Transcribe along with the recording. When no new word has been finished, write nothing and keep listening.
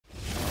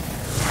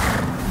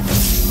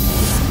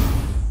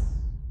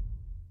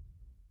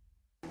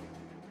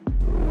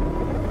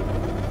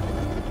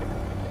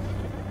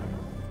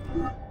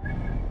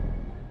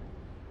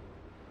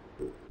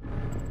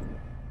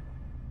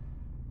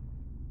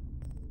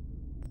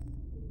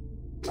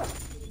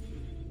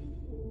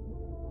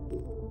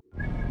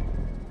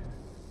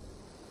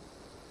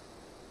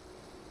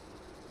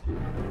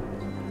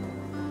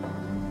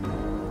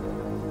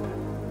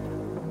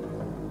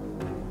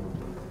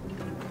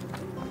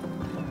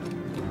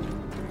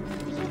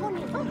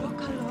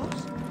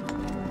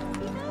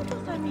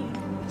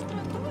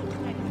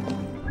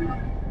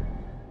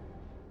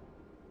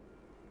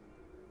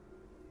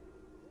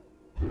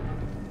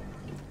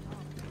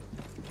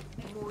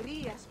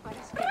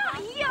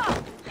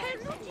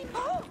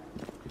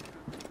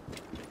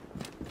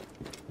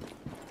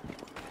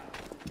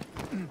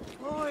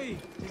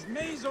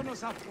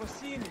sonos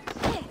afrosinis.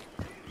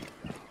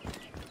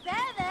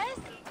 Brothers,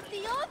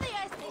 the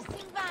obvious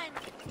missing one.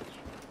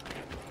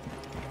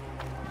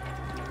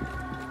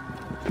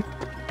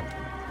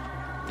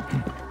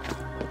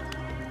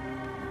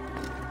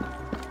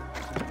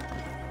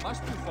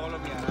 Must you follow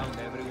me around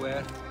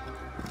everywhere?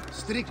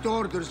 Strict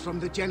orders from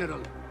the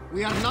General.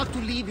 We are not to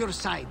leave your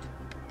side.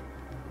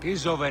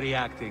 He's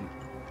overreacting.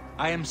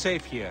 I am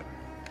safe here.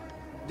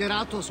 The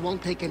Ratos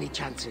won't take any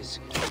chances.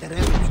 The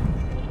rebels...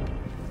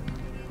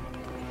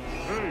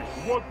 Hey,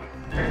 what?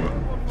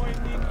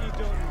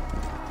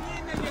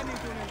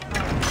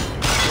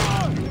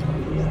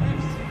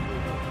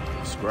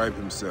 Scribe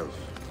himself.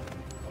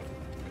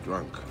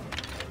 Drunk.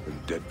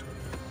 And dead.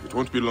 It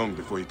won't be long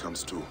before he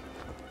comes to.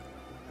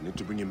 I need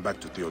to bring him back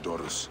to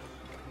Theodorus.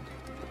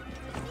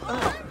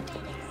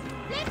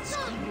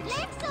 Lexon!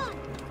 Lexon!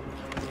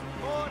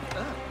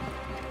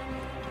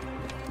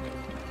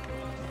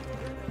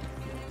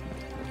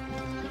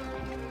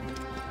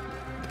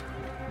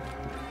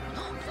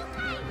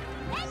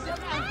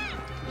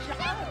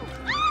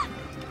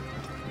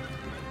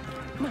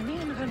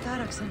 Manian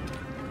Rantaraksen.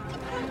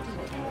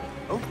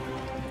 Oh?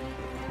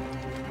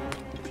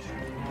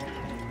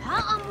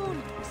 Ha'amun!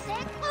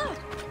 Sekre!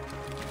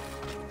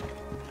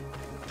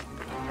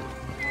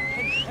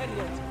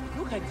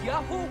 Look at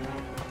Yahoo!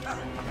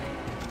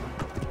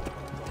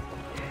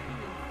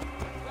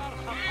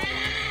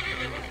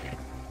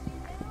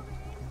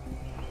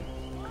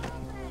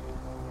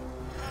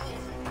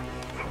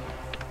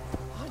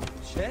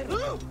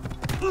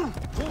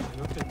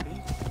 Look at me.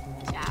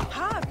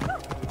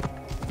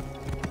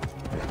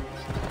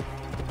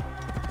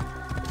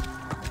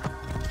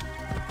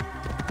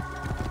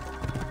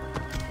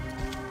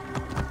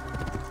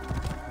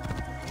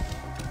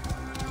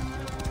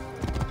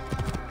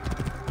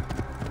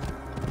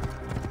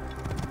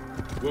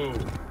 Whoa.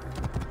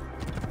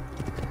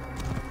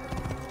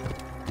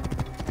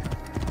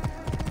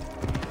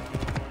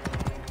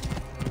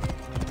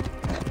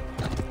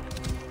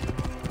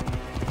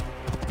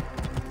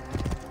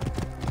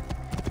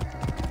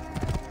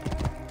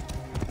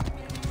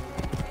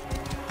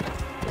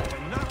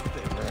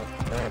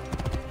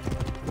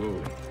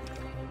 Whoa.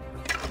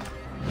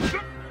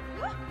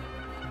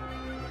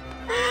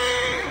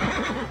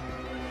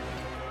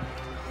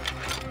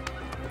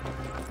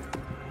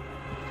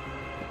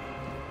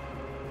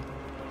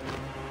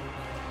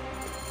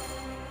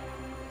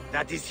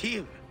 That is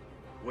him.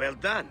 Well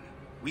done.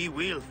 We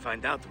will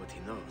find out what he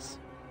knows.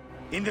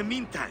 In the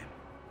meantime,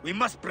 we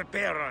must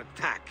prepare our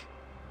attack.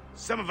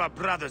 Some of our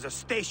brothers are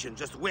stationed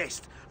just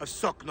west of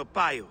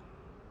Soknopayu.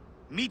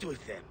 Meet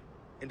with them,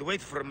 and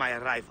wait for my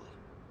arrival.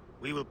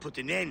 We will put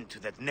an end to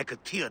that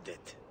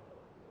Nekatiodet.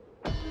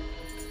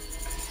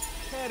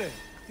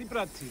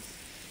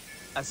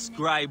 A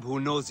scribe who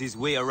knows his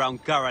way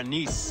around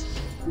Karanis.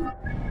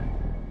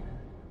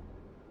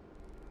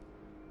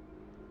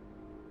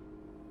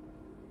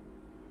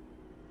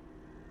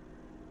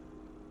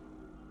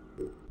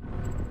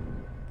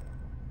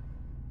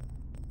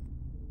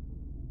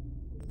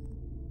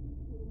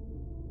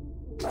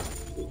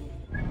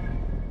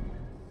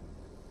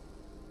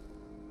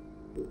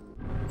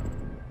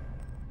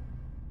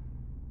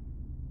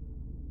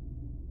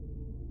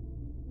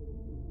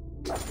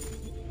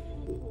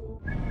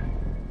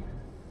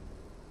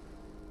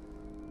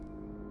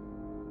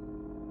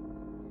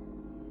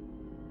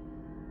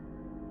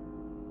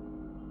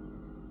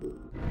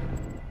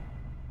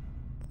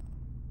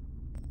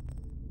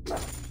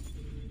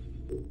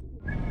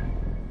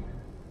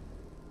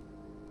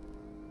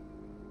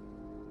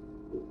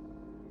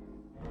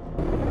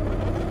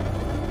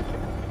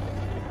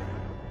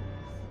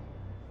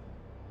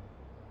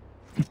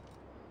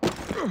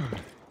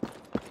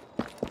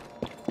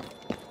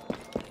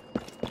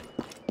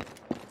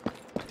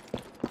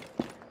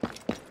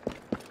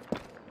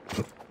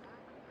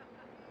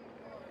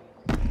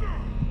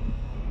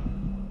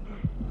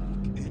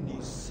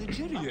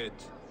 Idiot.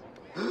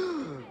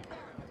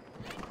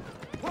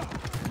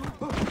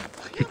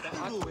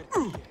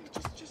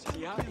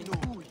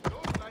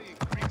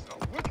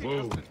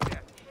 Whoa.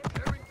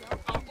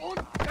 Our own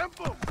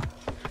temple!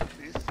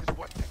 This is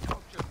what the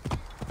culture...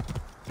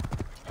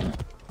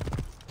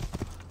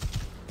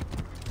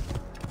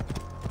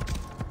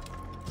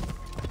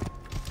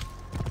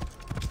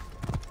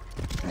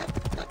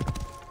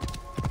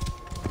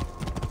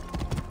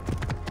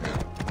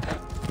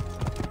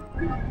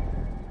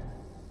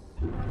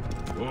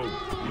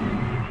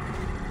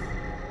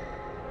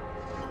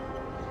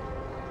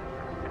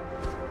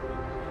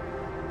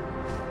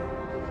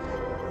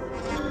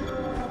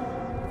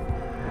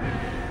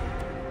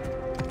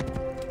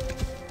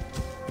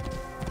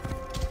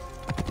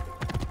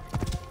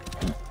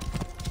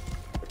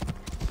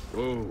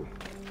 Whoa.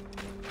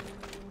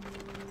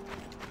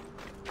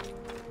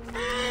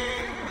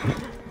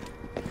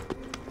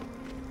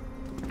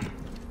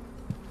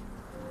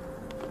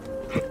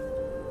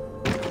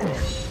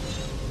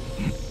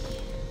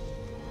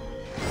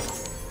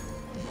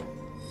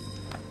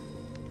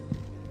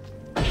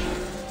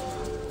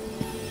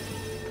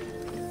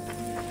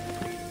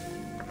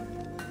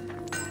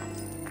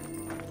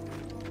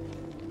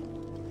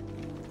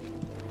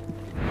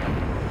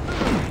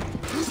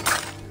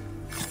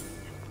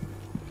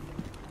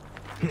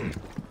 No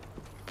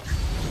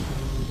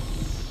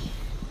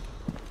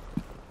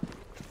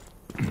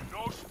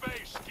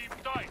space, keep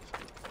tight.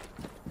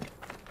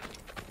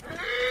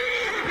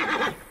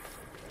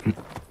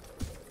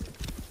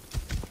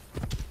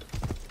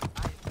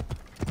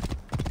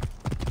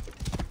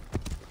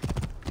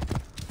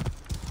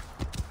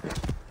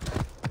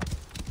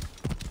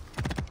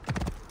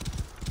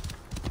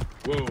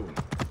 Whoa.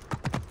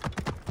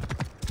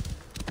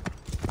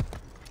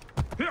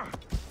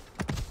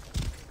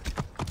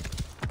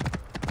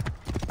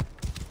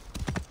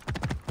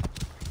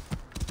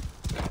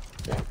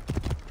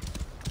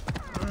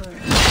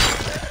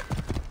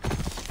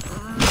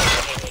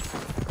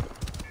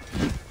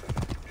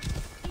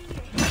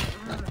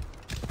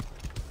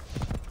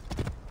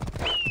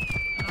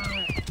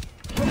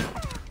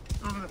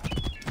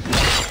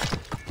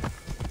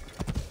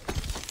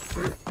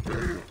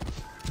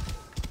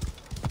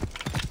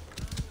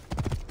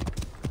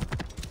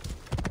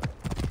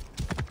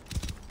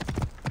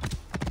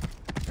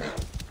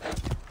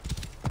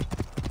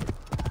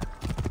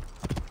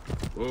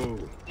 Whoa.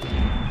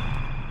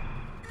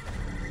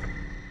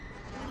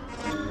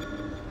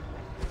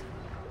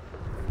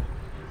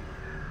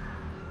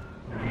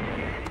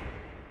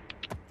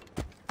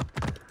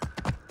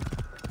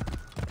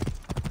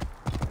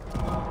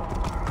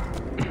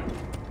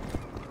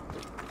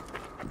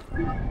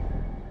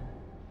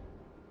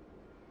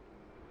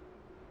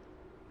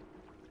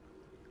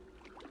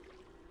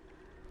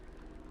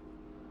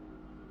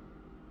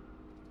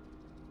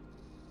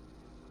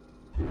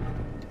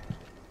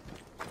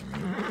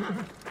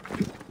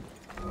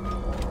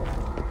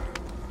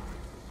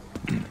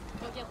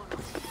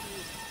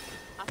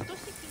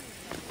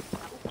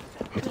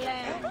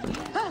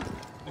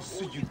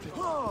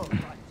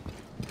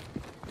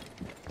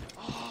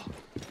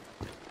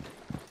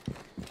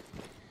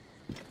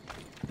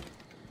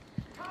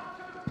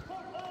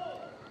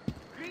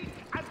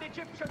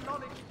 Egyptian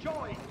knowledge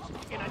joins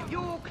in a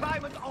new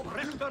climate of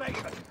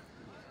restoration.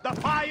 The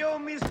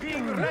biome is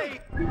being raised.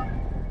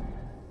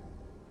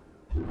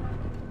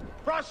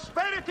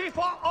 Prosperity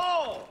for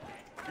all.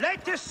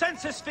 Latest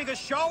census figures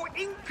show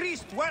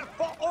increased wealth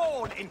for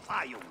all in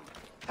Fayum.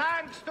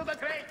 Thanks to the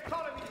great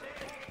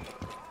colonization.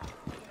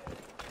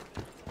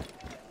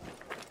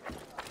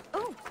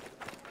 Oh.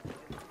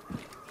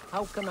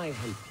 How can I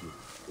help you?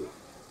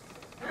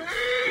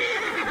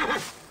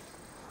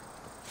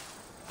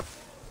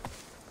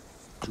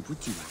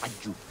 جبوتي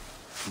وعجو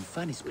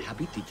الفانس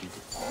بحبيتي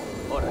جدا.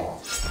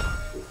 Alright.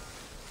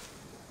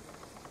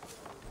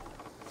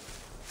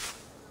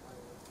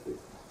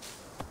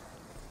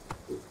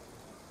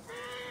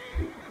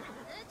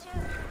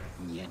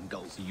 نيان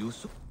جوز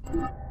يوسف.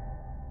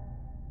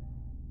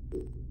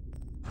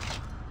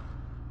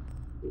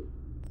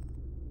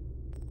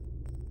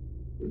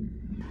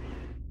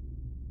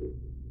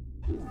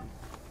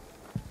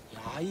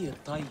 رعي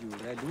طيو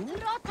رالو.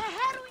 Rota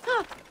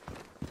heroin.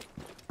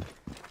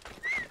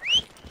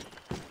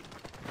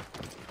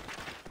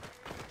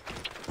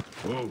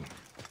 Whoa.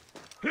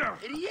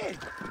 Riel,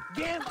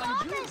 game and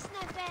you. Rota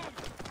snapper.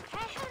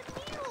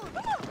 Heherniu.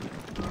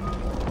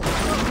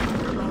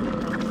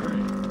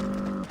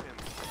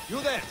 You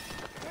there?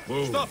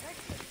 Whoa. Stop.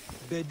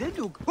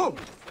 بدلوك.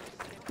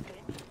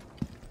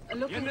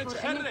 Looking for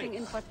anything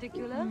in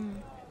particular?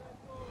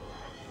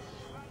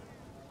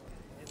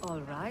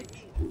 All right.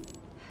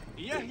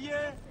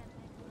 يحيى.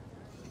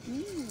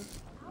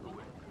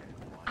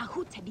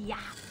 Ahuta dia.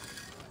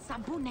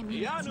 Sabuna mi.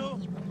 Piano.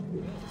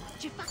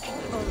 Chifaka.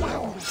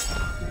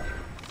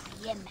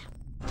 Siena.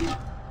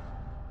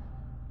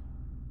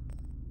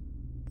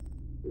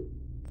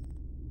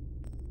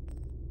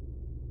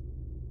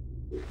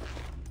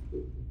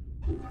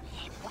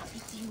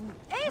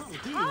 Es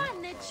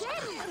Hanne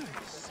Cherry.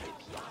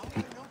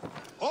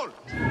 Hold!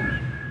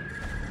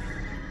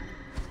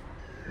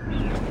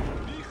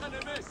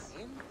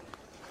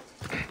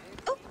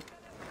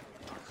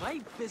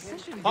 High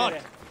position.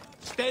 Halt.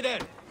 Stay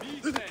there.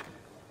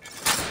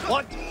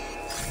 What?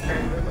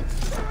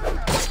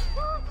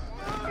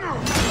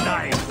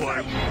 Die,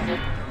 worm.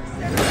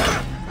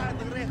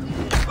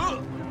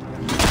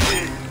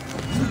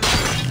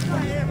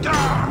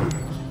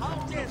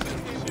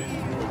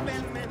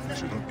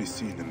 Should not be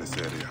seen in this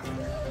area.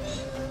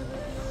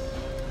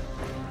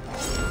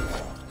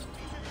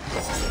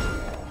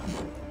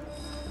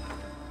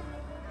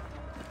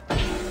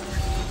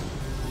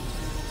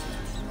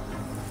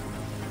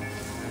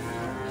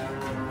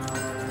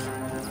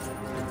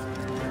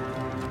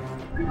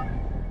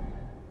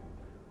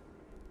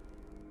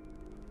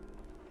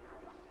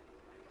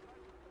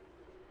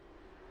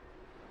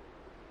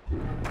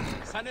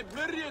 Seine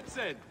Blurriert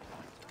sind.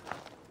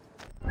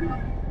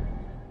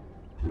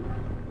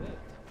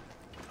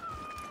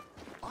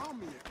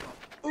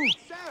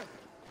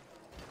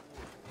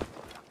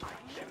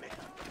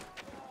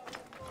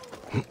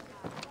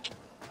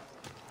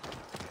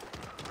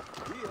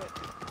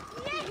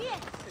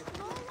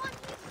 No one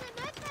is in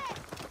it.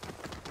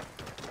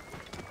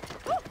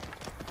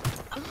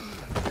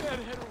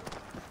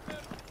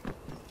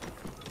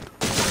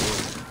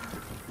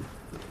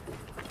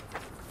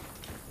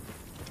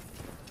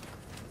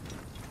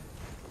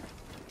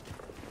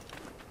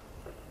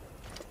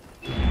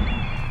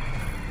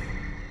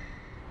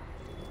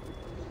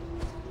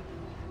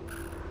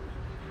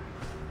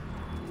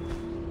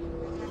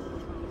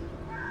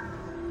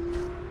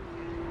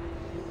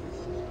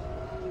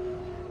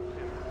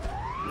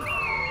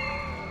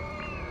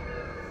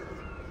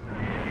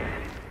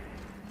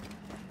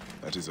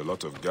 is a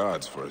lot of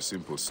guards for a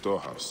simple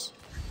storehouse.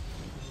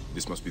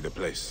 This must be the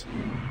place.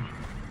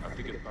 I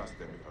figured past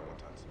them if I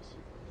want answers.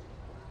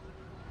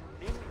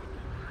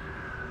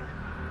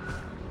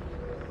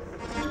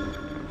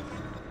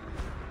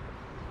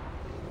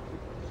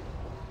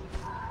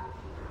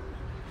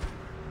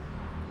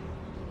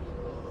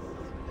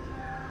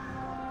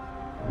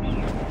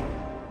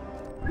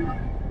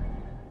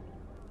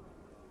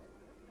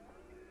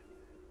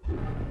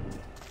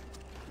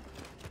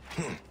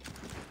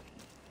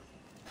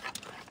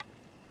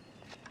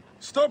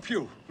 Stop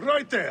you!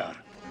 Right there!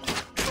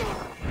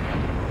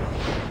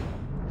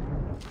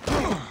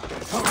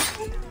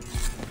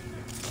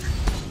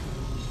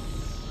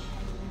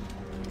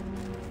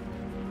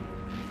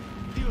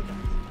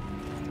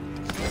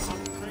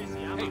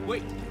 Hey,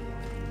 wait!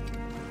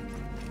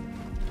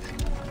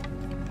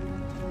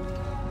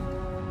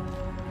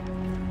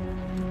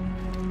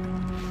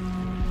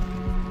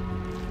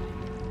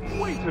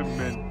 Wait a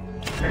minute.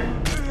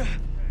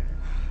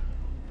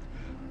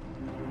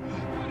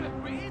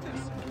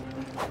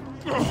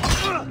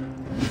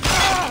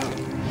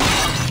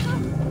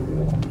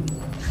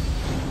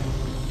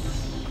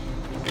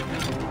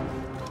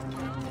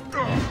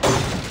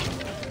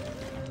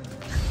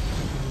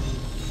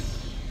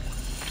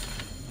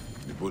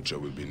 The butcher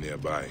will be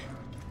nearby.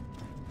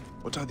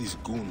 What are these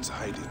goons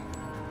hiding?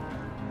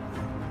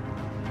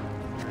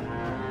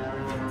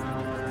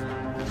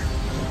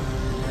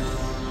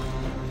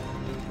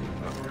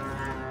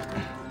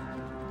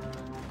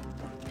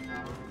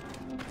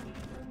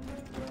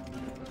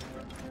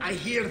 I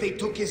hear they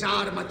took his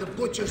arm at the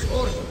butcher's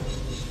order.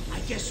 I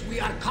guess we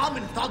are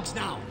common thugs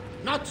now,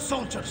 not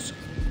soldiers.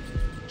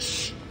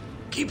 Shh!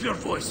 Keep your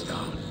voice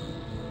down.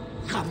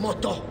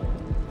 Kamoto,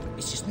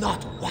 this is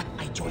not what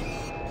I joined.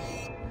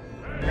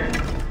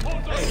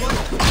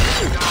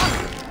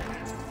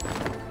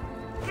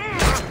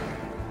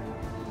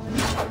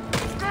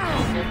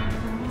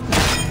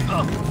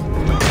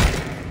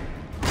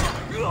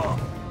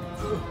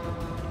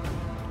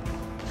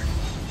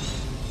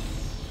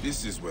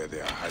 This is where they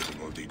are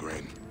hiding all the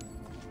grain.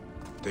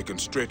 Taken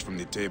straight from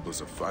the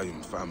tables of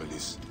Fayum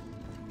families.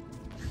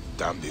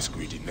 Damn this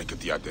greedy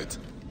Nekatiadet.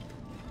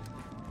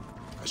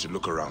 I should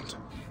look around.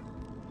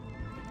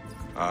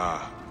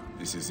 Ah,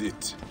 this is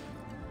it.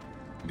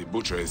 The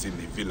butcher is in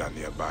the villa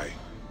nearby.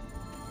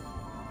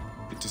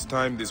 It is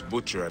time this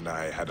butcher and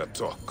I had a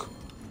talk.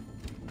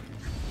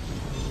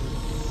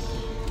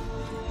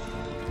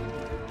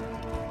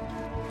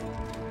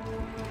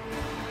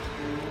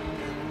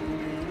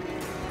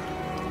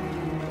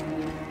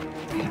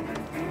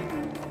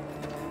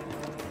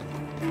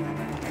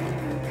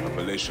 A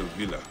palatial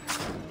villa,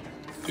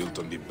 built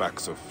on the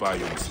backs of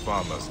Fayum's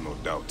farmers, no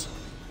doubt.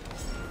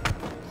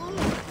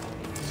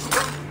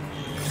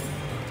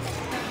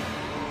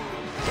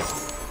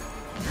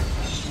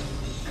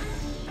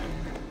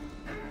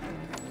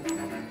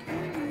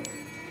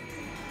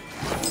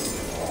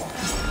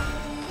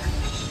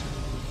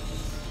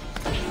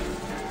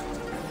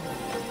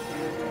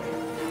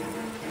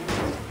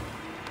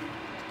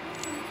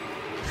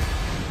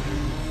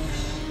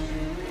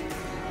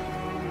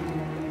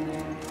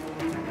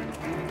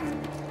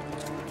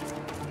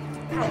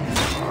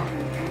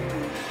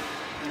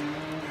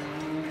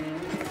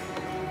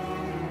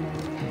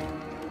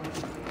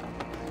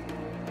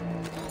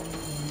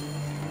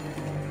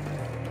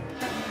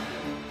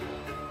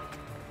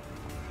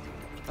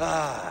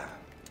 Ah,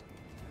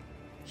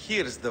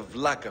 here's the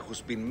Vlaka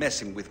who's been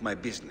messing with my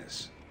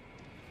business.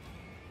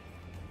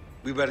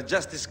 We were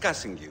just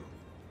discussing you.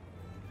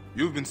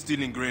 You've been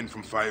stealing grain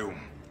from Fayum,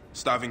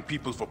 starving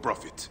people for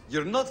profit.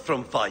 You're not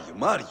from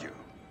Fayum, are you?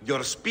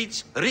 Your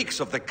speech reeks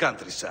of the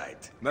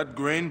countryside. That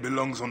grain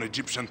belongs on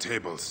Egyptian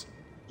tables.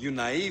 You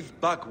naive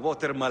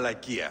backwater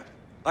Malakia.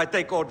 I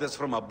take orders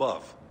from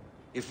above.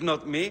 If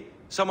not me,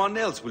 someone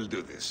else will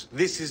do this.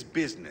 This is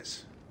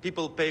business.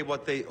 People pay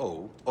what they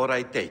owe, or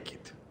I take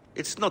it.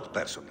 It's not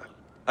personal.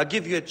 I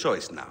give you a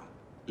choice now.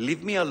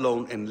 Leave me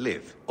alone and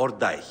live, or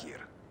die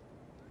here.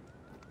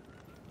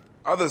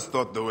 Others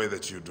thought the way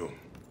that you do.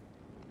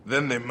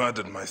 Then they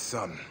murdered my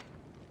son.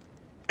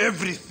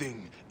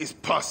 Everything is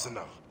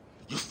personal.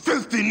 You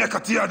filthy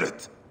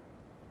Nekatiadet!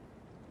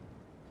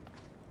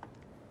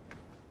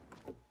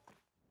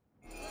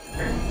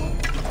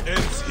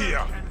 Ends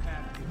here.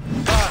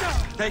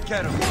 Take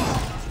care of it.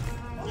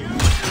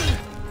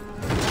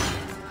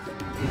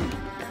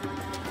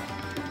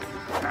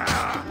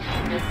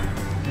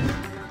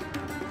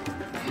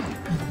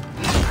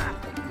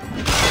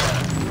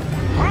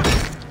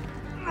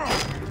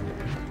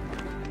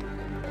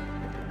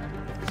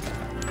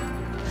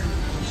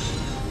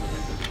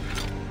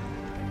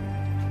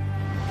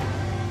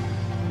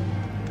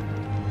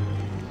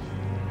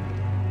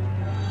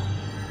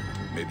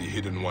 May the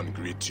Hidden One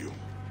greet you.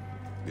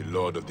 The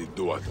Lord of the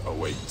Duat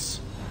awaits.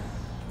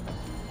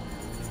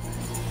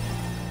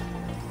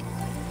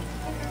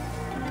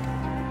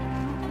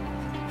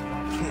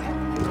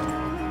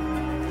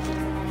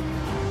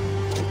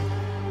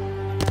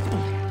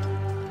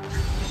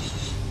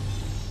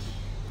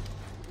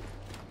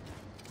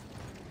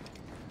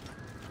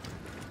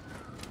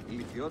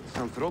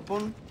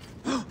 Anthropon?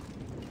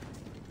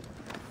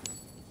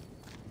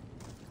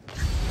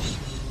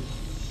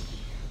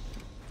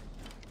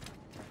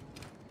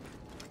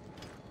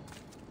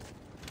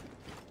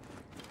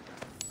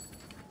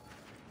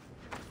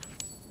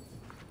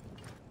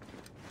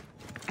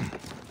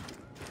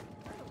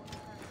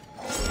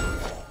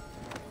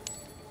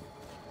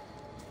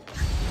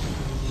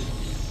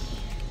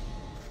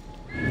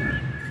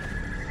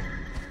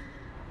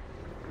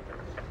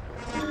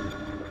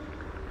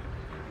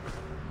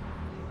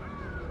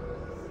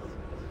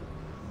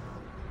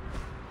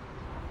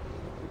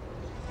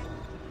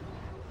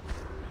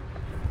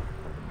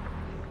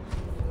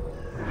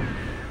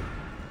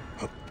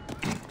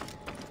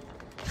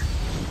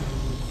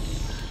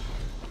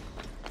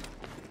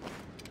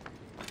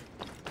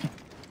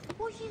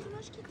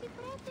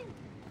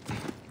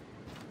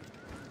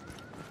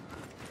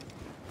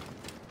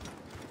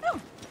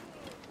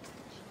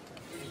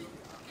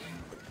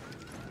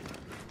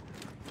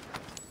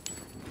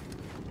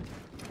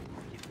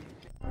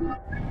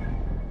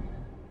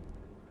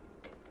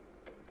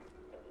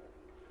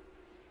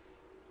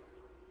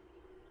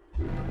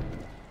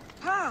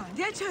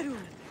 Geçerim.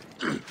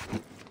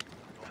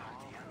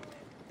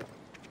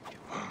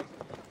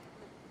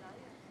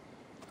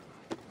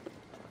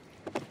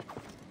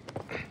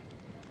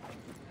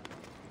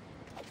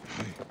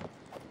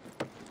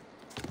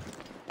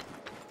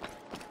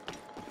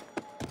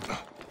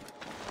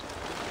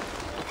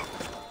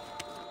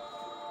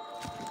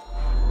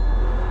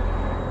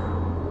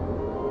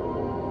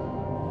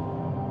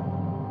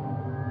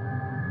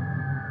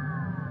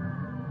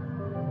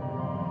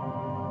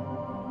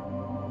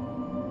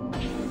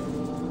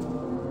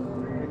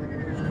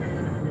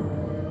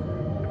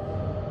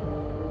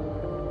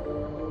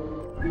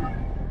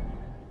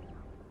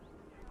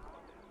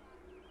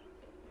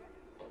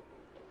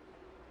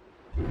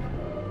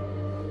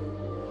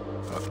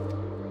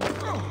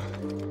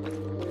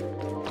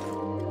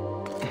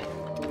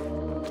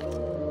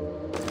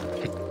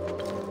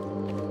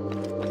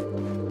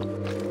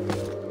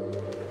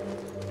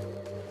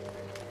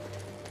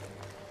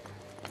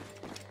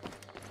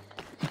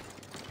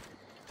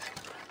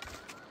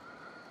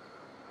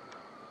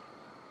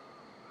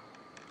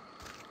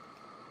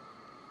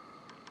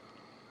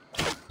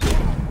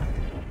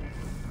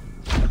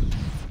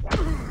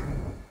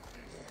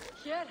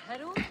 Here,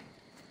 Haru.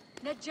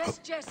 Ne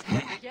just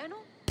piano?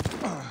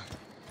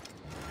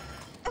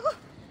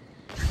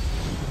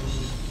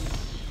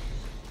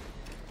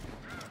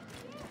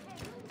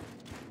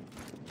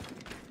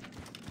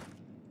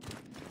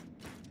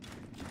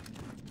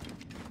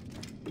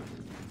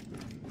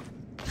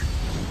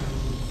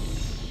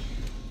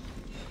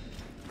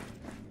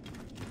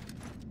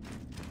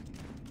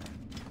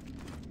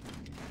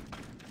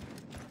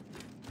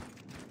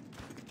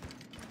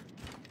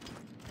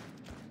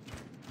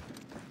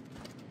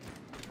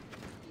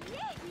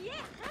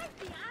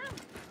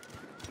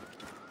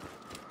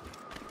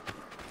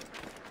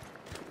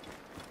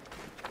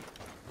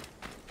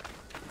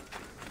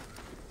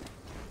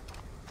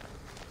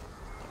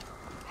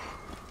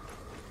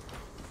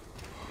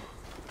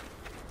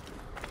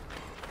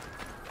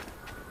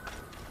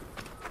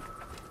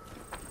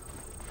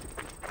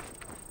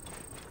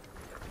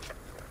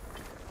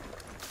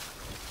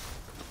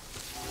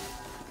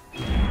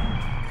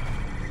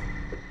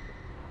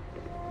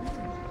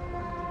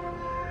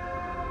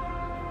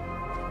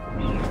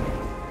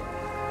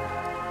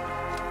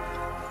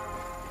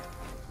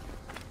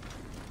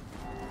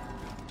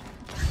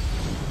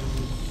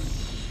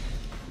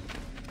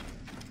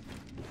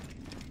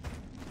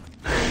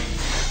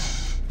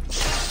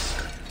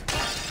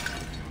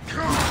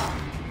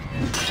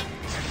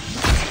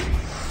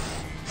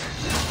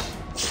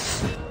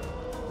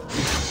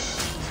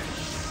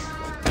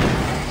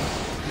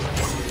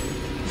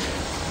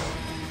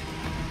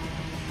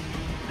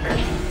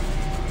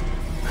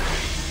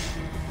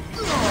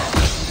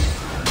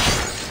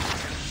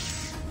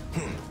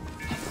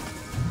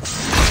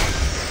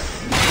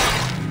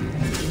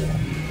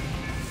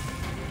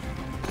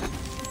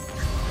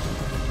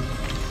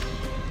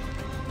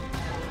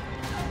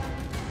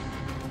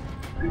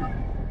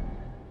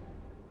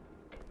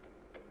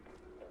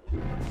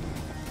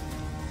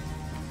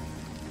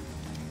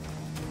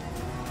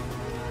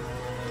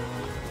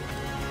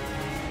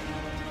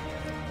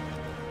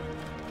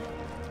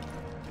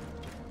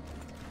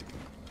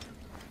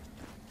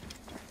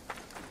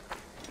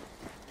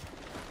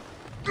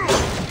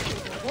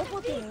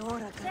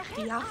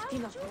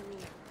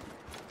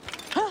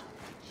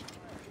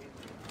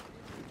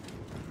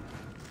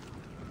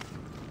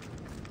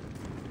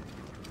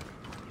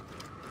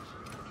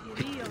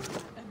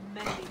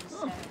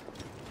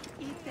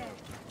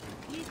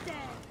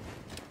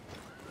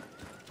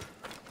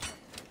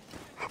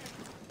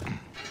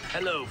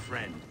 Hello,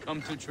 friend.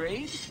 Come to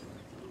trade?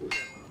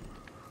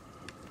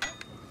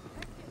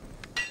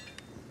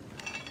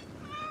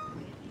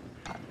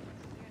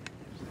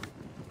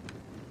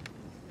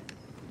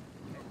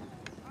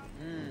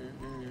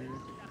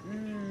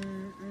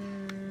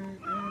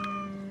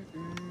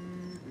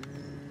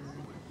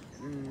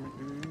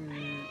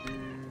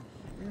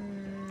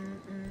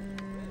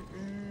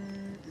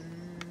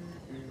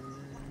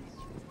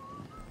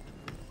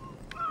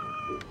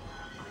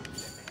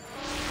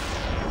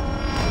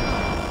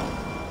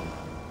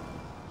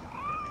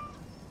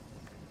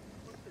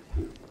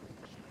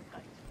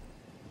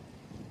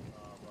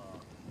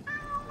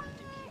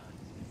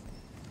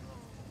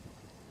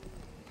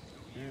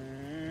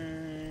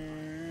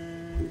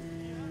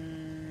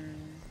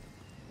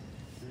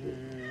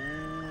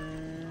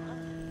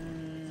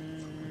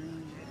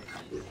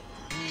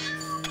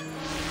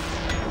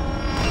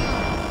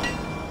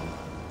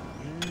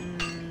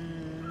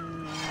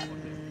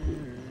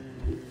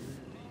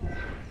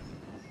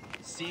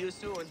 See you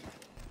soon.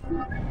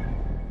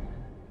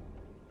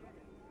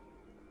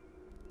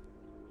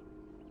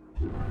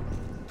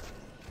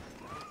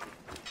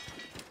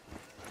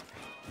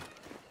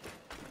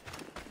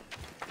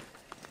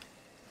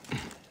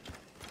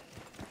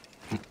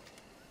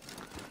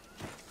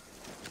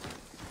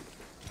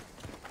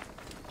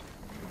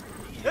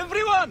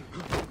 Everyone!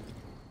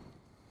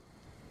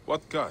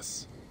 What,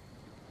 Gus?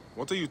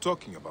 What are you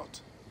talking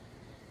about?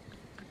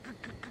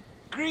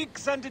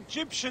 Greeks and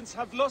Egyptians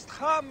have lost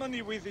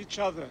harmony with each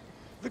other.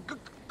 The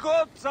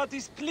gods are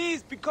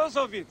displeased because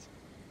of it.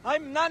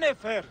 I'm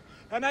Nanefer,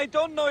 and I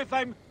don't know if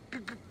I'm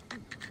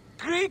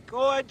Greek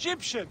or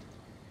Egyptian.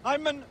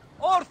 I'm an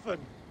orphan.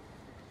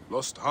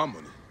 Lost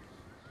harmony?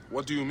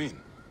 What do you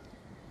mean?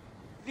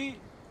 The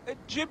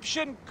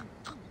Egyptian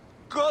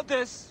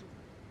goddess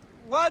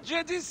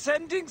Wajet is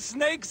sending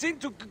snakes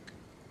into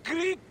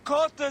Greek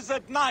quarters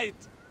at night.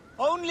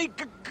 Only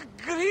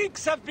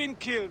Greeks have been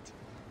killed.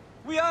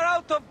 We are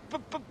out of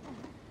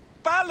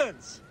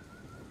balance.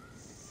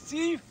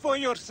 See for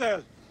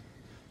yourself.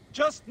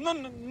 Just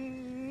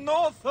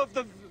north of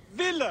the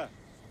villa.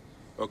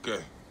 Okay.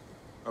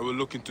 I will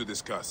look into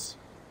this, Gus.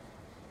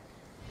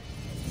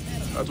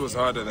 That was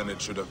harder than it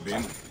should have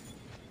been.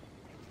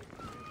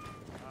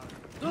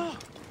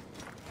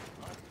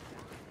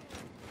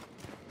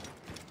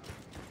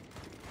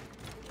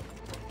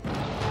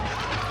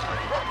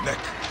 Neck.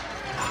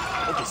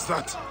 What was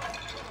that?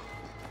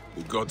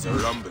 The gods are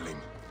rumbling.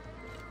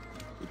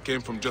 It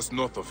came from just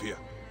north of here.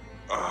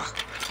 Ah,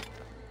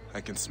 I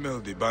can smell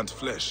the burnt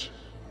flesh.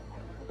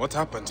 What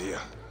happened here?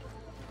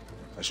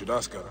 I should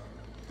ask her.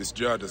 This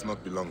jar does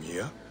not belong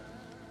here.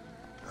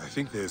 I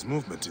think there is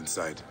movement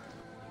inside.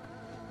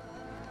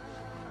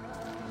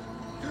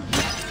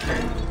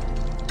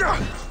 Ah!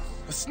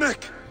 A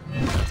snake!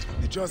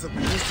 The jars have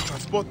been used to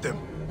transport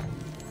them.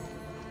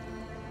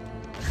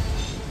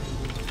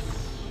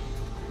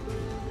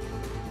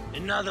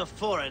 Another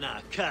foreigner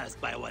cursed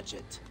by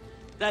Wajet.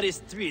 That is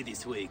 3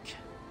 this week.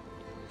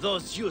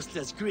 Those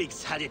useless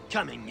Greeks had it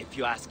coming, if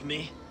you ask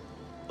me.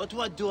 But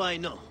what do I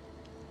know?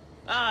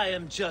 I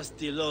am just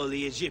the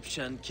lowly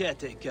Egyptian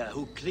caretaker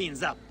who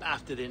cleans up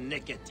after the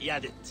naked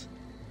Yadit.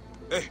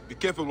 Hey, be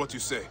careful what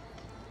you say.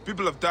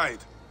 People have died.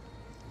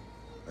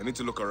 I need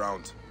to look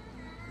around.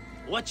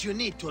 What you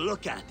need to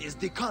look at is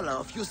the color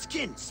of your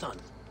skin, son.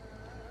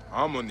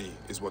 Harmony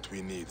is what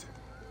we need.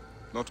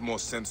 Not more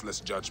senseless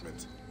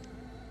judgment.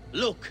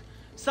 Look,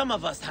 some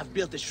of us have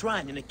built a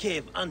shrine in a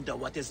cave under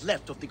what is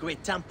left of the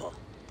Great Temple.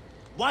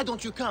 Why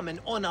don't you come and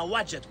honor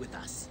Wajet with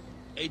us?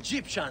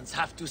 Egyptians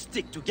have to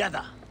stick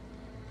together.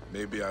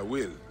 Maybe I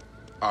will,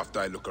 after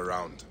I look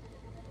around.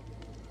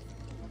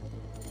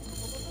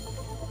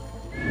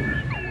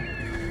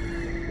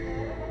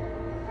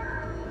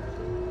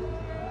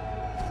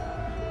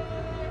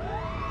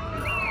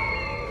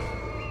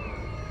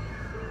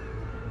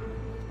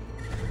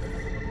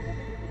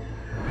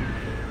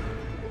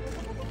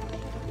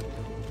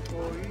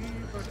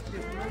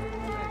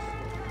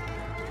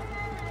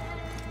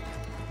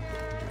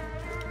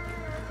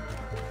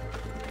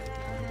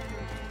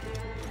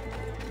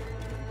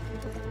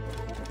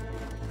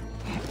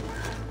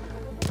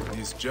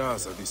 These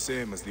jars are the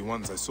same as the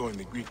ones I saw in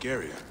the Greek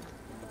area.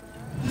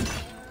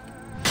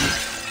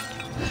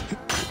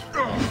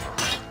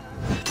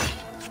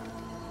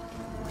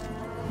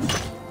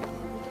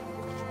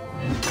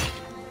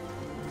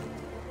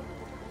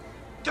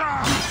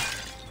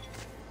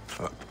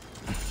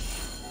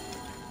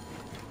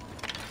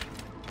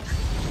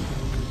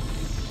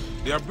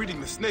 They are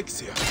breeding the snakes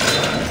here.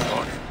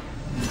 God.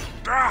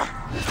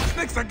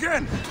 Snakes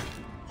again!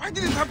 Why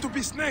did it have to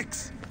be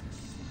snakes?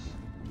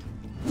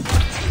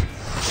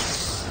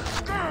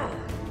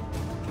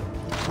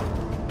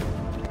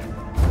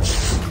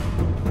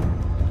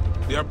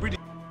 They are breeding.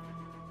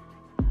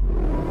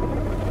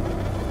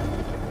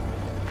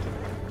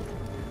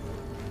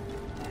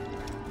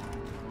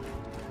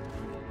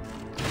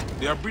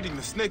 They are breeding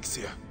the snakes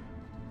here.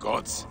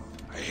 Gods,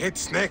 I hate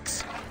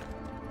snakes.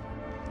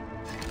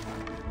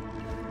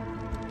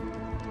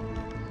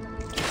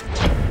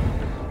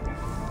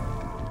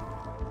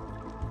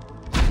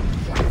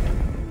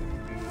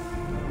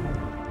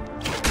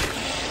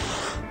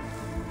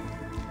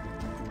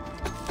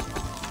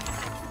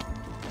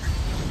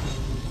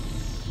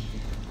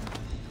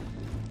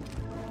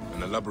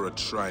 An elaborate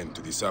shrine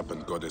to the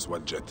serpent goddess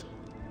Wajet.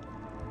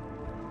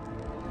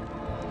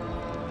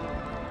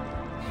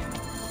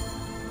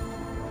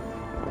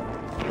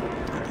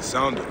 The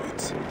sound of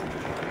it, I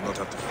will not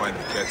have to find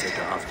the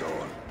caretaker after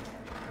all.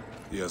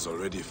 He has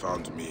already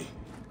found me.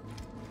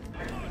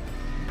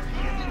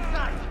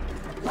 Inside!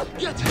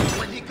 Get him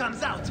when he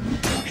comes out!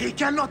 He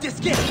cannot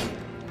escape!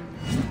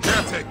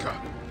 Caretaker!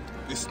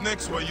 The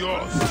snakes were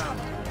yours!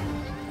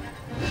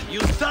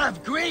 You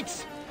serve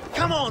Greeks?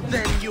 Come on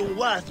then, you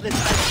worthless...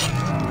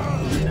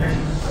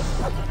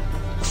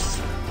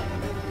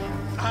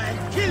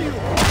 I'll kill you!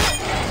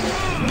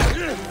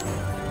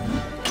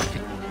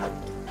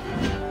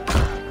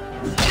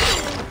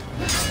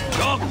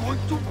 You're going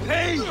to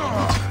pay!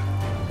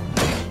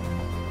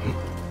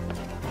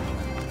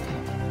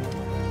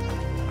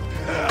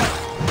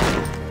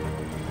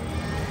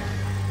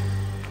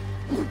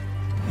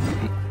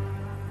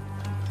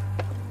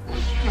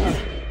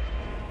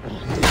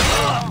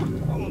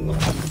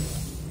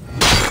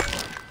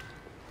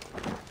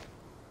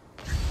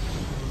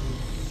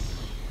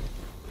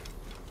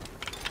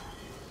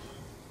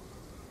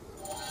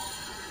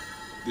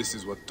 This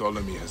is what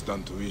Ptolemy has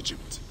done to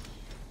Egypt.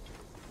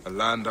 A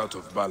land out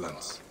of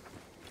balance,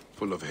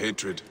 full of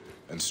hatred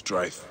and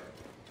strife.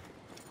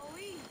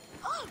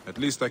 At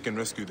least I can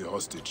rescue the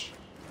hostage.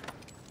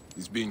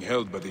 He's being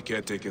held by the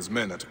caretaker's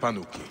men at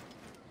Panuki.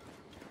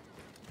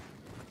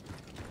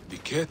 The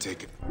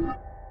caretaker?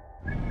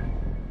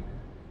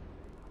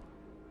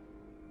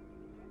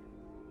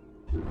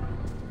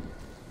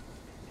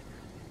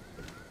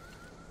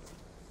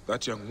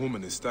 That young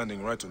woman is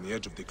standing right on the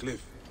edge of the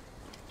cliff.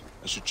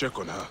 I should check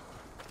on her.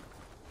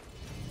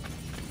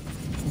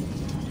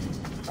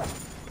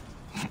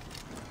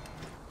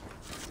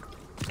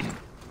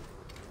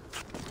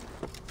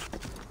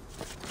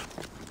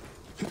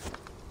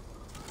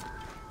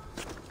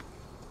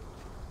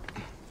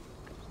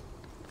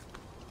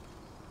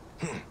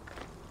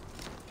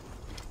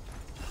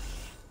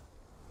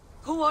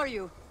 Who are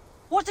you?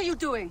 What are you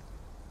doing?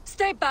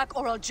 Stay back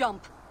or I'll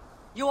jump.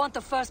 You aren't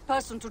the first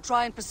person to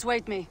try and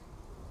persuade me.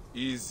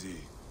 Easy.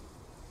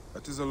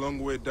 That is a long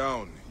way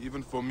down,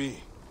 even for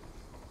me.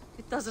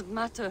 It doesn't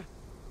matter.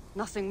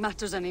 Nothing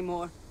matters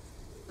anymore.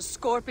 The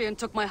Scorpion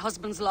took my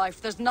husband's life.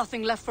 There's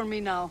nothing left for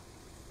me now.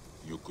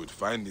 You could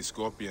find the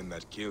Scorpion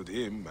that killed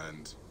him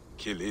and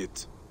kill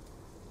it.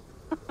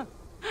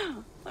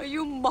 Are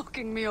you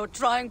mocking me or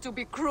trying to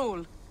be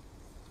cruel?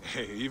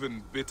 Hey,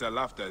 even bitter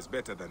laughter is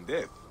better than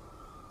death.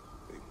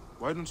 Hey,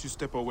 why don't you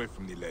step away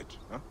from the ledge,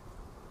 huh?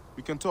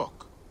 We can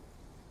talk.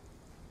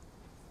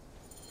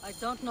 I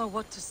don't know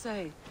what to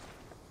say.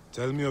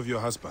 Tell me of your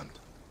husband.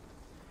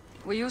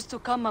 We used to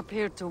come up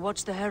here to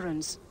watch the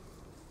herons.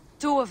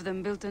 2 of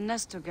them built a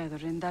nest together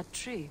in that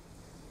tree.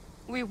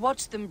 We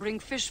watched them bring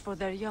fish for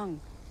their young.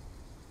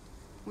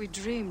 We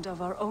dreamed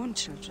of our own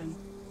children.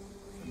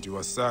 And you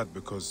are sad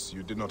because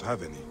you did not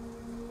have any.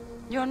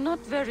 You're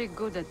not very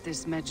good at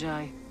this,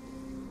 Medjay.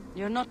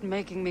 You're not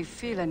making me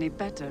feel any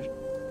better.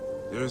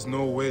 There is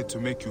no way to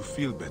make you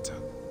feel better.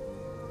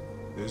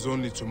 There is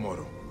only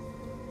tomorrow.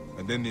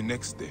 And then the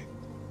next day.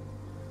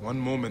 One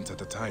moment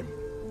at a time.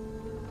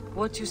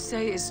 What you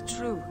say is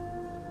true.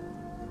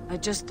 I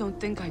just don't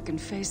think I can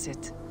face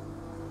it.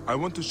 I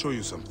want to show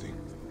you something.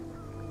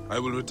 I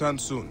will return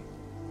soon.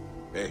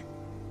 Hey,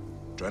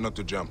 try not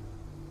to jump.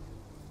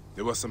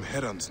 There were some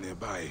herons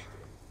nearby,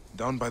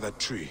 down by that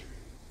tree.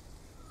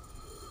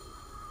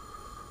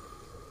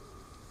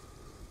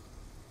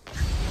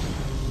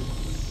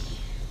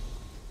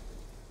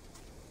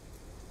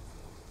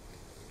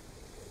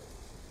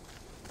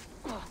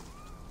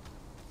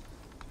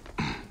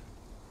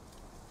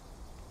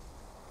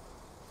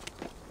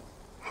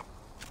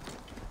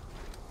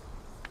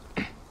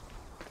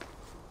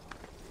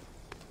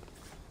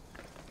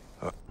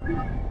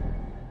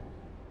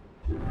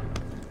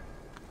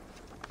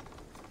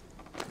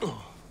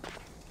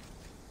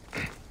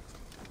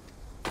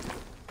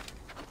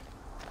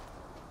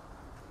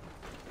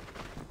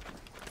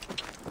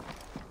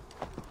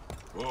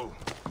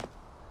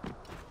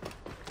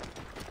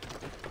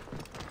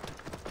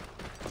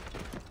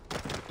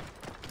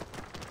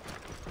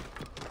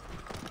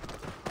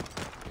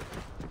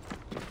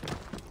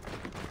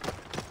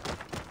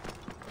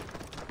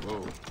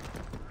 Whoa.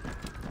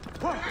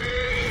 Whoa.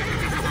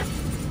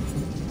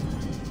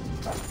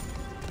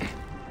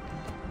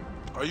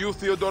 Are you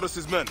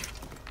Theodorus's men?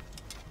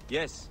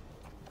 Yes.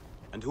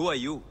 And who are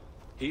you?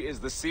 He is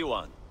the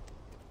Siwan.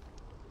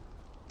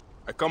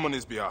 I come on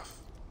his behalf.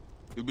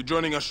 He'll be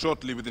joining us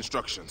shortly with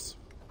instructions.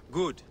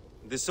 Good.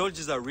 The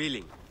soldiers are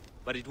reeling,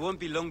 but it won't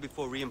be long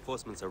before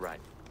reinforcements arrive.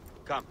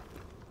 Come.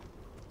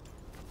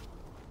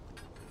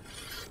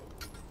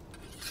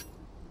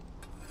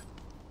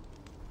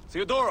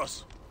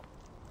 Theodoros!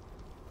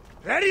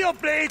 Ready your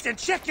blades and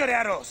check your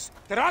arrows.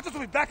 The Ratos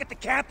will be back at the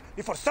camp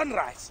before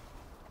sunrise.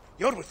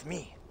 You're with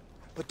me,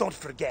 but don't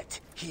forget,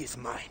 he is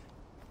mine.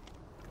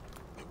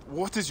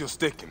 What is your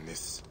stake in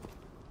this?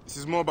 This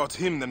is more about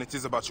him than it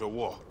is about your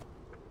war.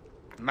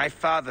 My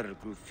father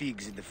grew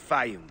figs in the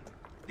Fayum.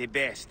 The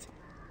best.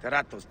 The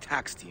Ratos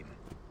taxed him.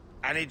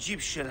 An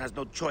Egyptian has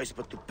no choice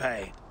but to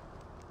pay.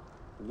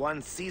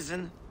 One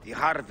season, the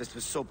harvest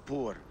was so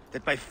poor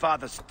that my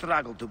father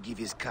struggled to give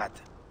his cut.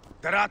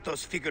 The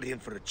Ratos figured him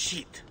for a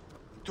cheat.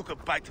 He took a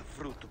bite of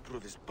fruit to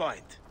prove his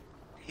point.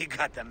 He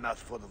got a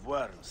mouthful of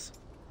worms.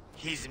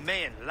 His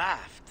men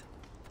laughed,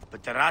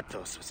 but the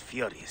Ratos was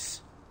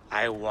furious.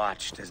 I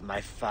watched as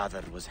my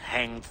father was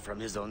hanged from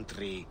his own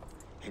tree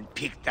and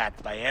picked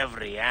at by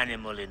every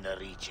animal in the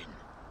region.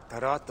 The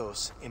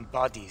Ratos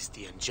embodies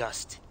the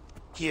unjust.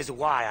 He is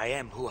why I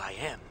am who I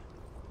am.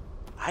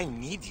 I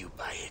need you,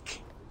 Bayek.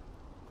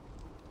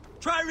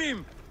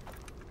 Trireme!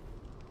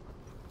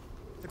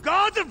 The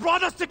gods have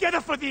brought us together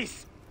for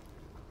this!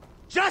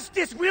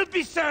 Justice will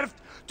be served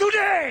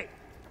today!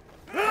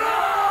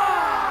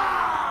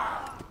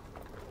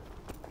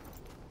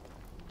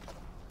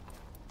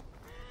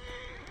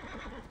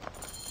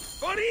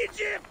 For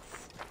Egypt!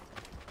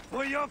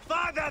 For your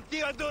father,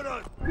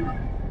 Theodorus!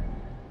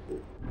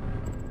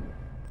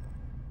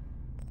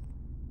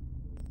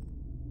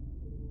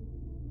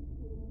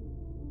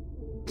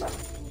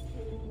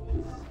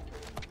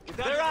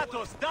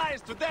 Theratos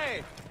dies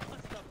today!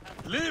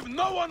 Leave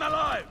no one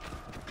alive!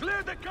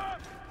 Clear the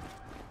camp!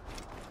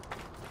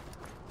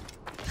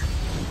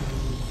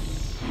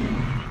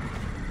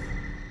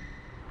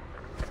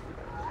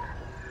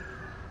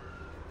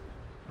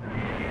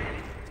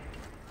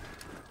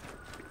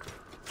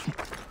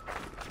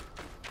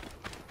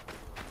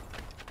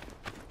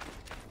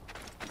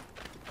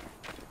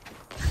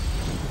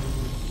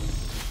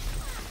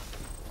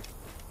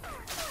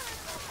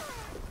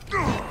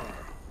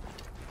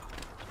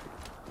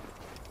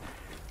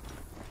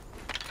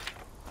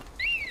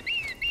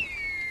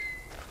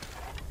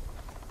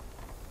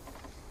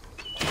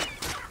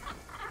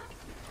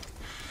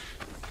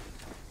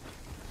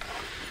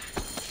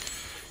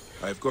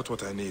 I've got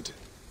what I need.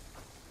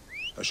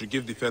 I should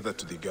give the feather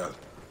to the girl.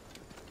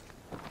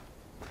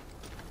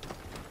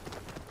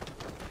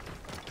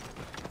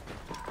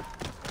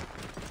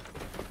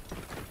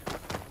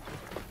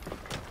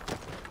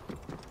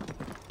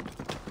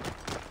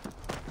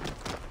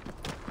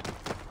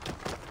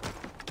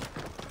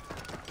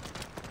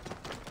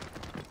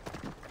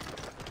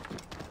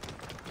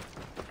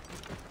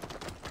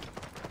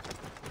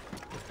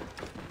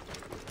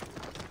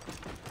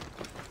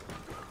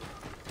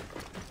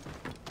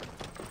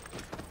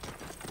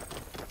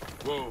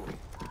 Whoa.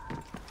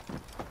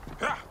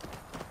 Ha!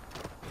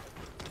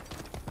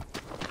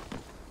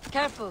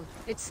 Careful,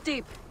 it's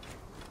steep.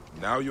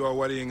 Now you are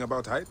worrying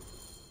about height?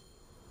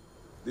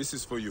 This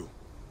is for you.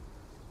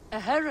 A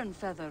heron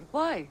feather,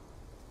 why?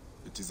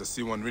 It is a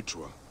C1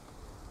 ritual.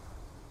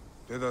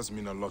 Feathers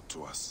mean a lot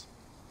to us.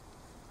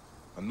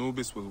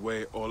 Anubis will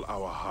weigh all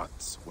our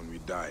hearts when we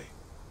die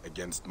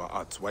against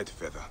Ma'at's white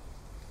feather.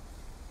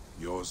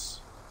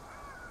 Yours,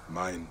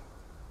 mine,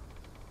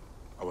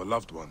 our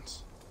loved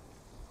ones.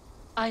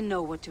 I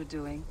know what you're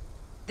doing.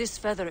 This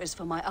feather is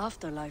for my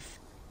afterlife.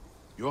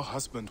 Your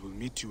husband will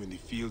meet you in the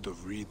field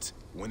of reeds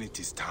when it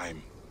is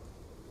time.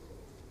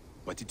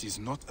 But it is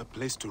not a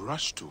place to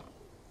rush to.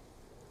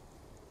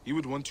 He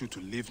would want you to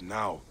live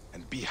now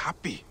and be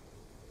happy.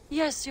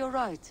 Yes, you're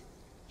right.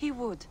 He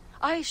would.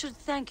 I should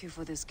thank you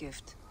for this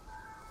gift.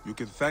 You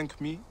can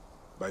thank me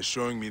by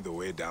showing me the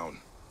way down.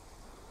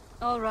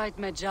 All right,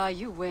 Medjay,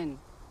 you win.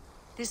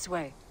 This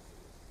way.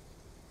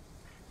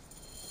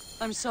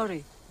 I'm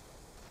sorry.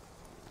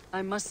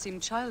 I must seem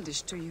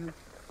childish to you.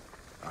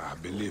 Ah,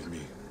 believe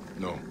me,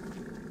 no.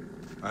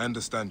 I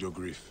understand your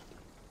grief.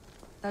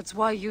 That's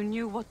why you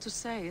knew what to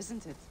say,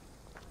 isn't it?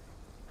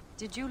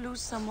 Did you lose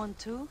someone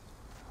too?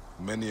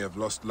 Many have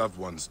lost loved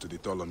ones to the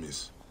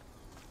Ptolemies.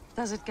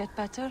 Does it get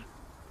better?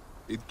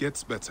 It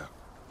gets better.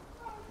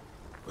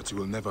 But you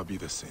will never be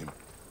the same.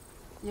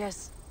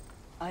 Yes,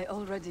 I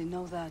already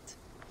know that.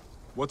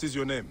 What is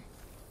your name?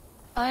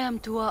 I am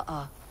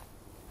Tua'a.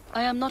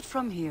 I am not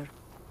from here.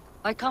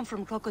 I come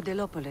from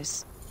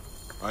Crocodilopolis.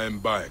 I am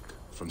Bayek,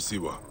 from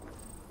Siwa.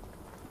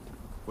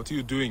 What are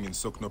you doing in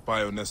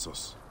Soknopaio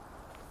Nessos?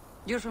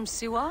 You're from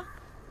Siwa?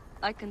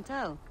 I can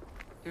tell.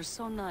 You're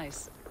so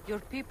nice. Your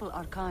people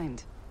are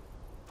kind.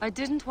 I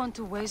didn't want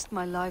to waste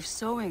my life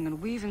sewing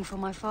and weaving for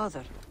my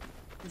father.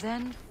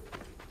 Then,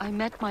 I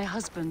met my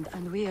husband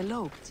and we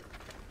eloped.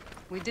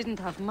 We didn't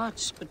have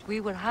much, but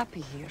we were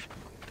happy here.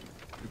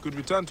 You could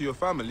return to your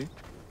family.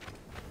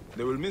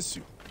 They will miss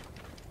you.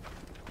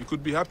 You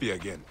could be happy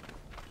again.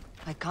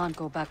 I can't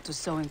go back to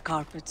sewing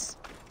carpets.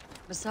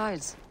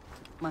 Besides,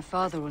 my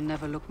father will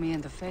never look me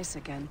in the face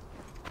again.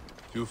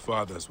 Few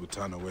fathers would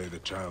turn away the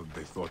child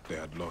they thought they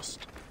had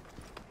lost.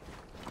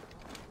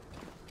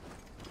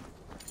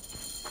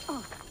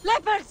 Oh,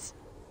 leopards!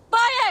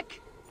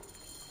 Bayek!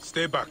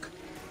 Stay back.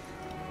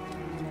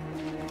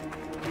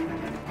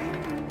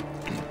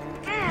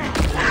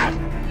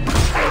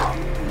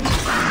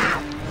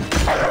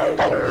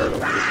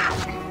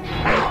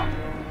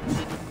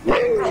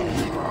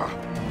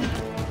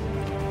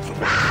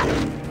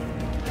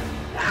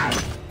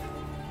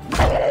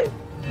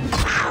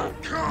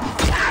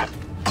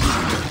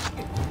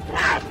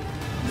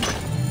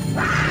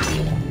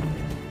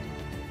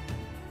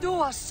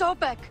 Dua,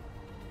 Sobek!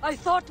 I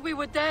thought we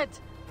were dead.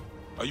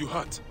 Are you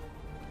hurt?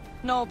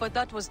 No, but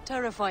that was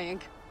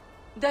terrifying.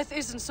 Death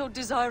isn't so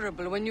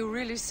desirable when you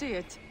really see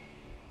it.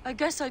 I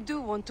guess I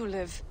do want to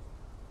live.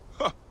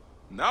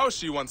 Now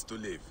she wants to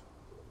live.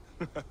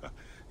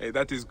 Hey,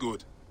 that is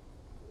good.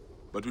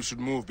 But we should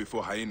move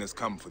before hyenas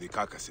come for the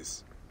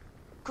carcasses.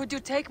 Could you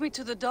take me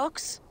to the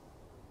docks?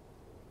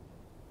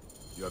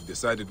 You have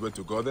decided where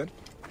to go then?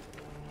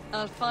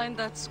 I'll find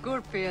that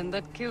scorpion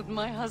that killed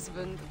my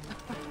husband.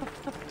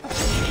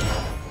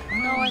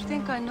 No, I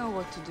think I know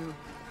what to do.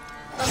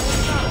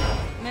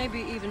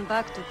 Maybe even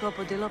back to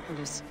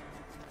Crocodilopolis.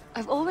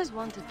 I've always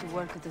wanted to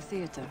work at the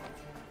theater.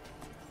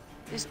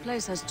 This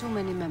place has too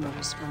many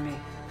memories for me.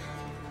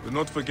 Do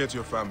not forget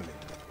your family.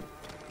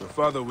 Your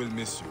father will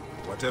miss you,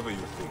 whatever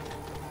you think.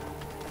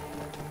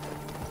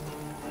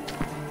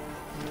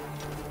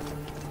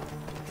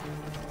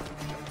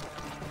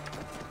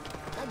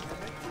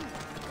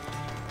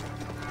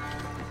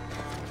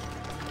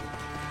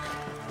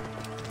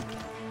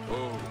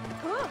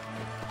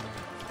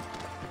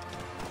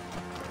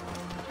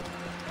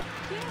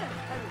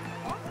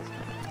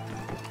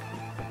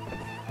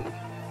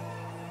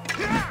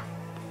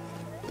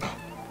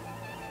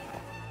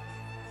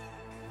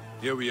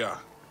 Here we are.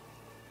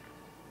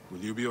 Will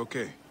you be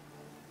okay?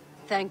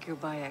 Thank you,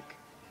 Bayek.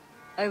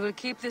 I will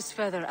keep this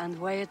feather and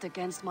weigh it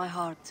against my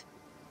heart.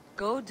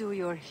 Go do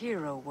your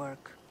hero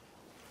work.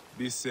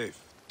 Be safe,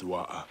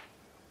 Dua'a.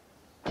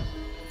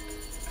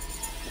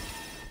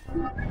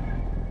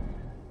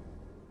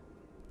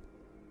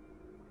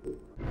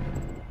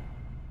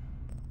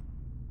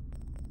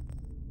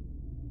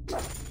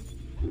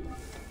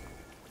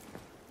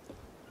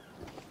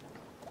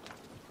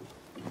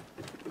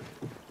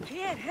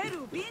 Here,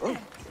 Heru, bine!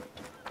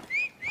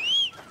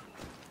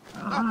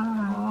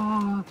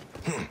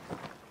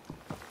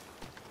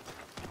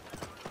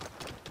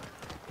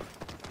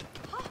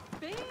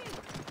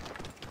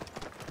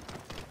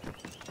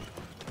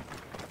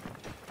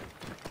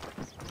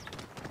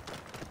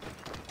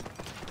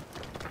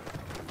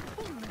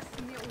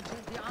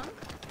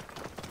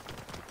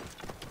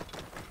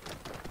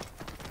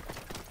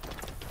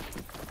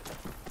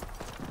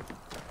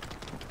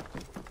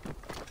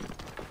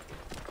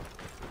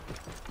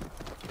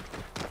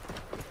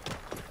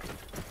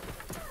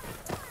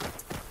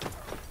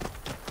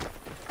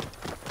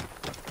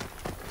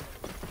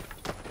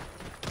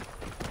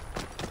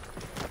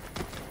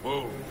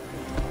 Whoa.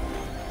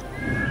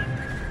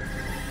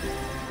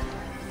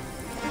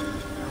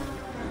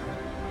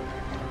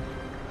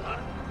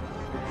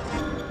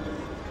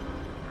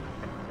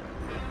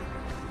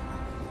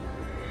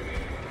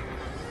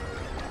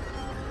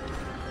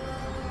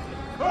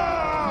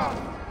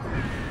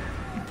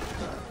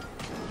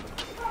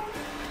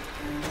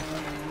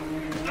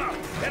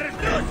 There is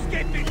no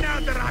escaping now,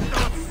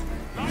 Deratos!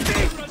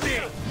 Face me!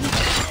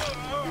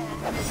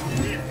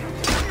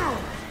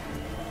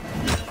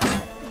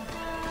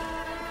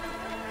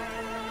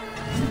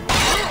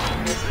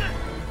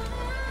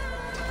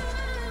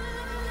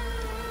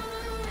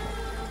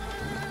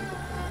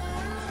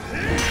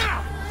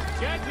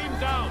 Get him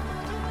down!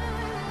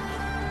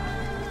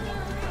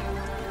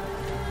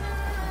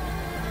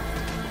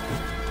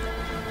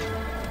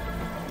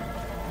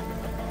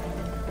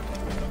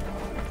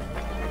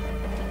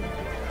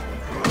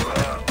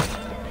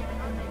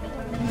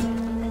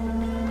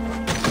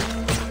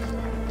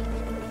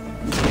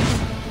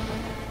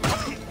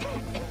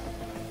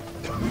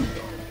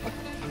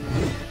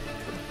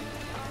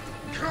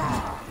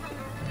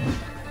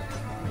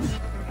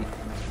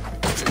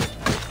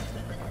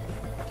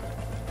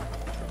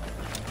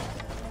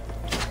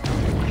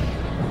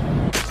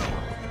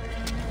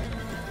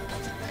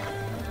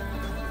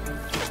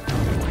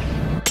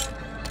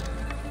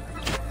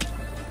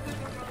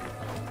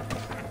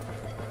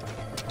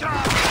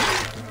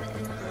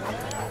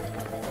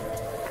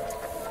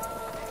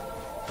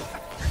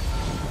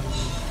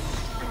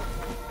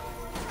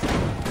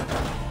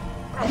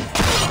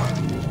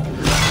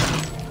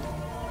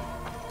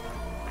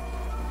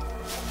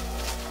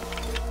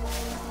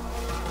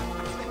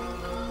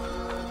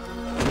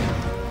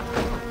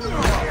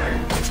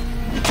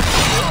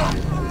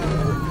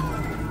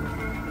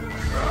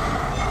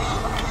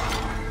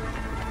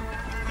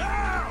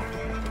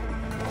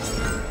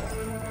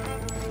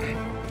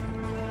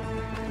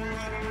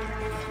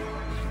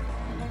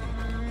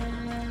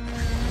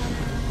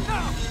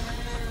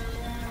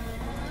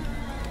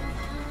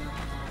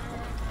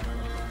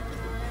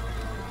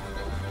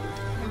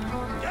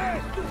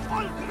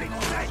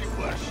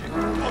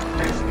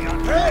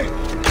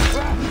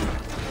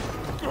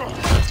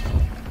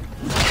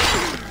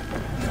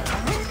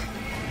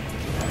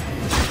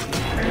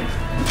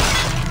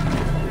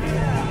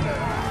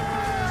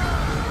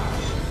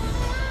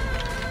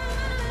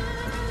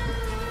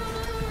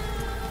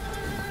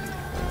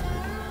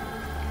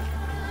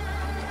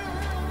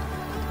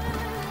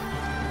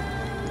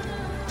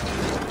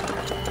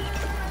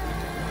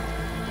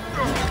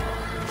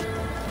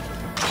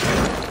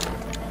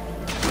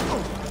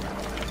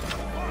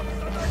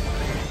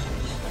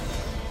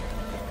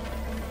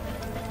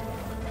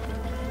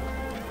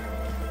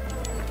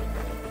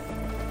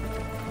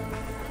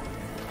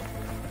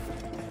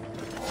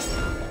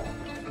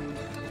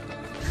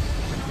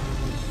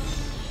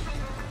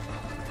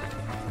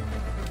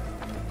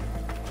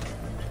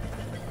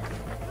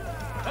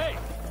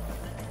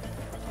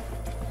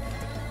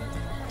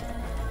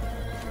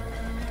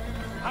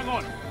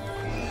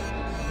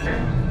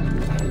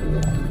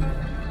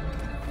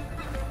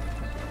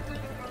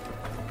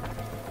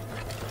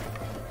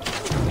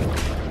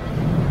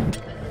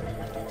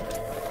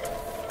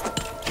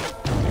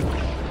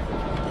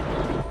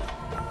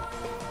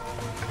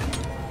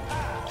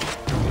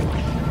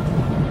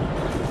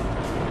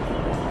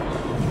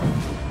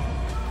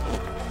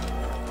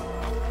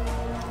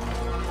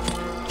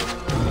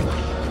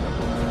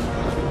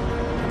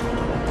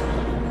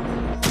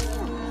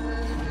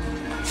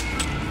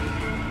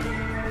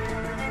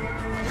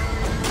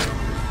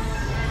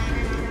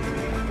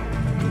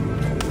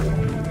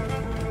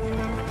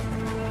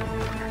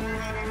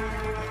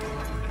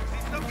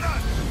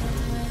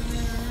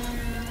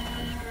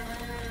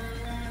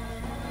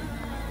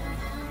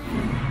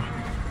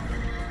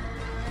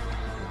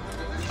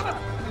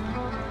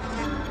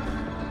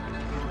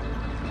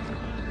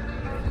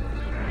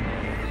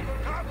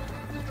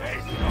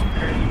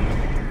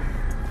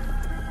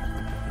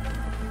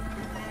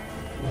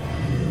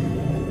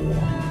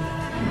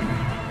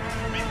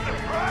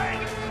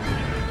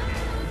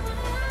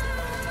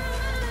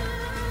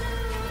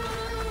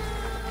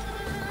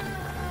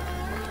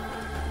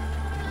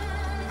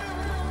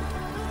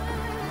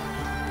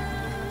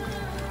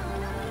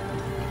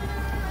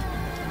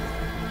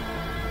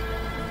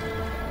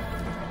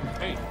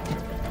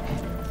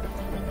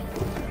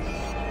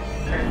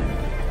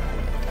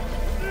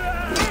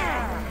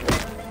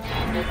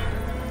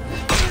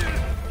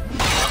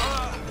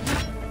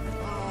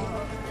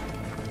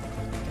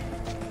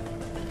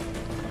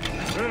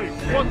 Hey,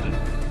 what's it?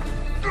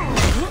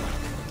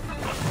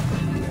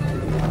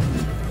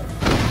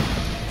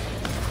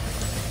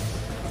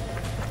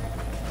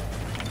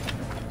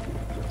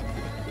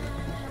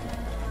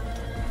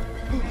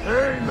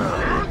 Hey,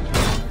 now!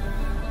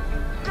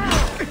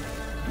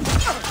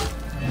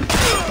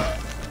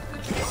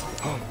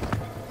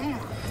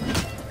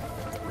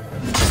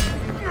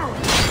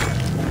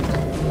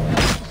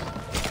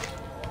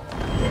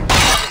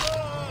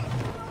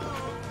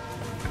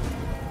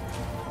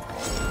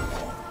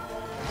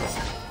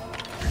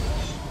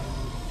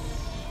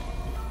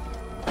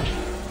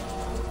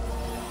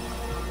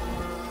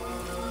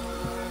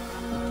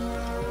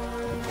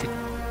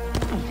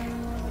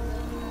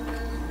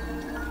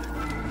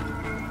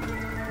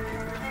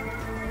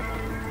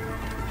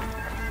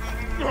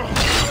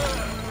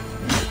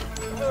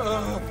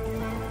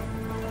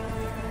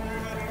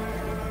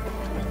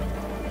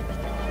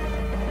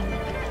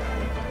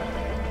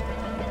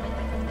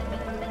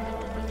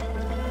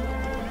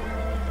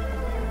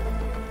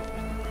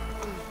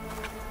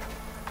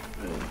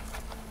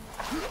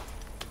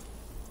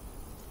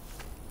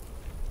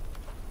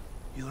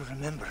 You'll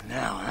remember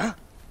now, huh?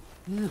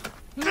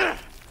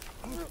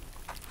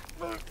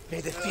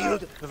 May the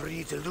field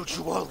read elude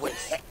you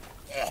always.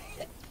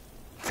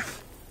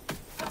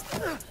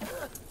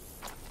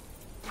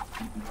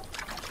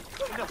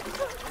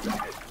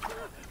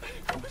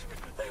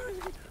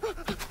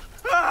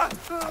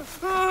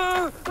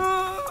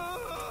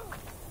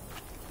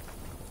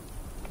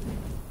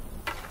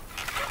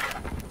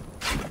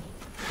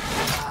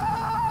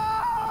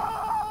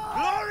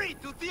 Glory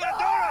to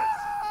Theodorus!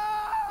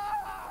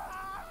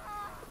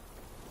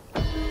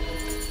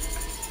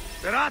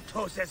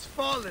 Stratos has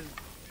fallen.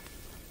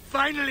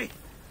 Finally,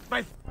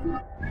 my...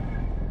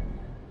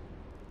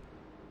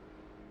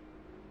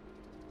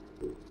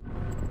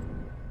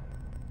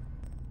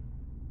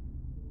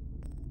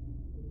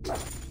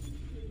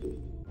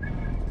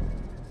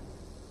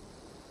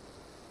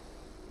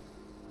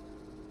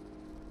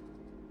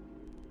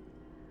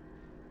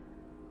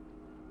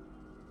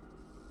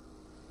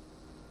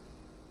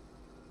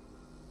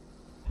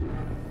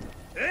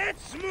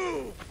 Let's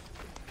move!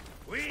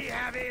 We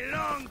have a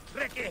long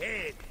trek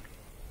ahead.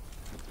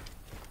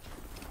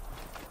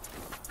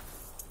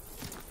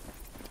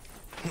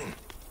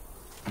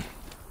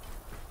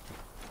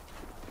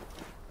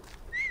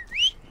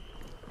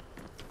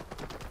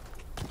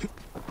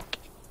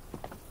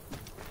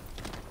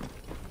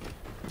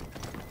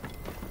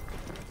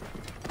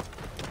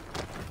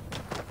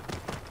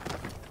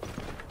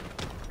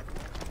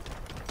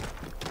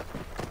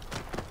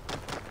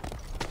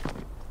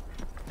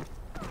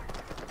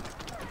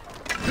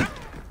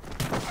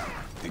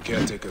 The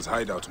caretaker's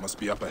hideout must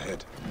be up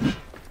ahead.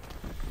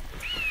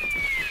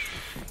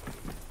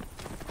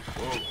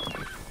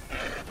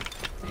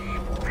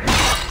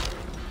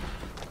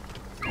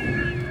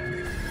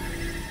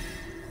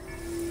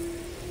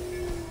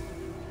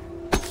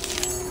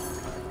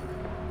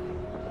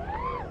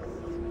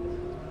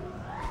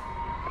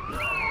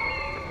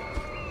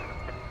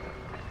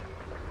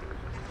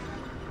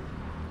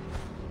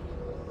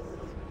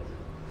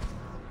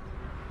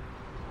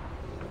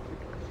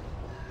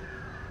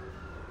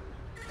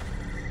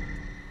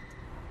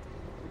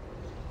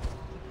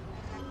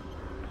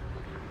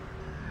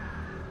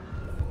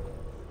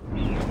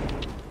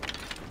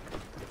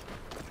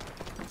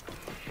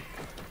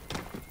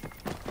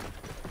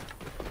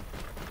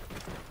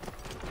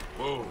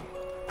 Whoa.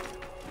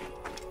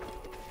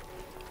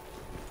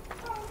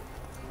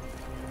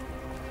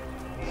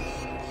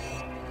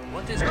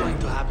 What is going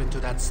to happen to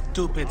that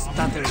stupid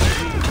stuttering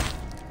tree?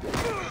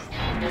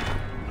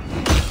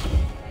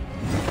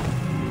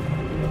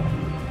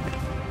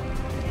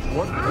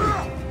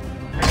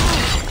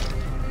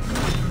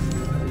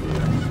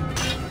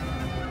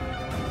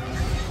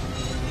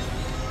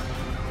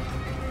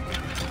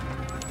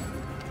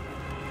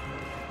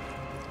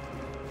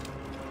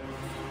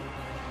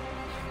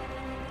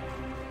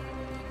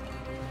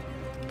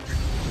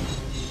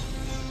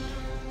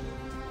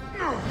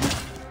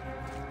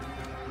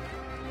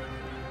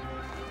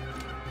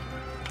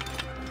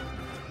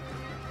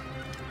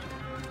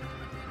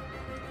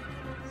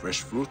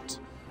 Fresh fruit?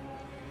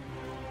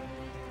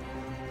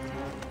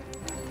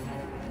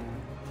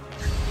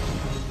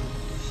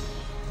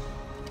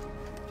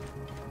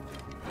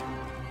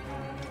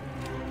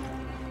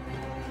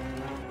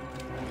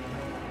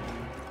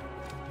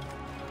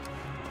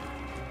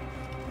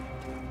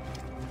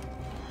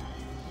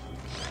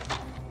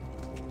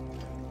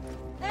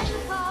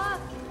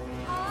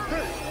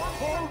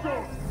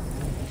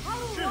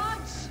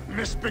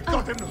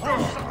 Misbegotten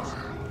horses!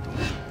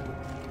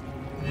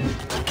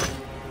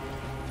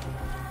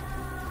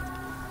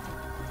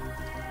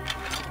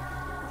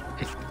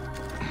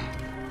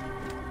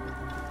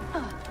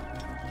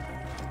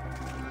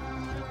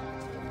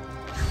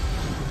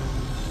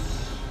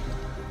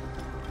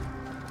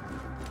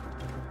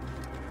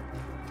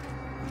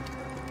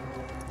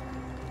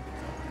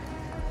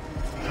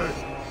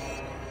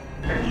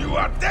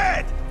 are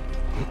dead!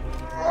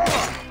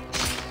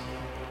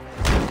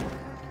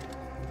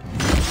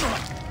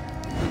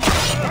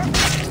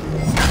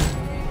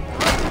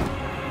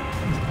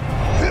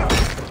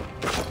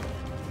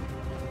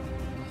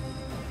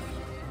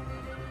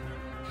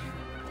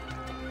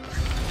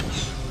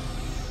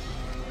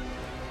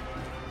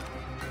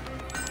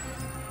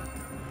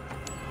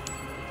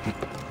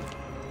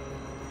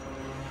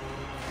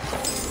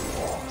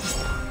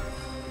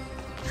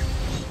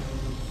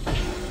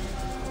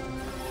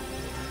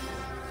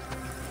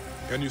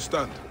 Can you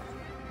stand?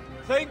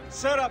 Thank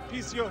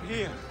Serapis you're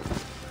here.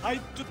 I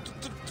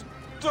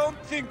don't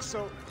think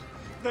so.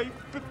 They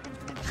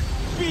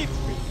beat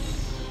me.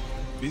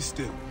 Be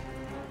still.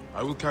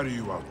 I will carry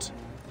you out.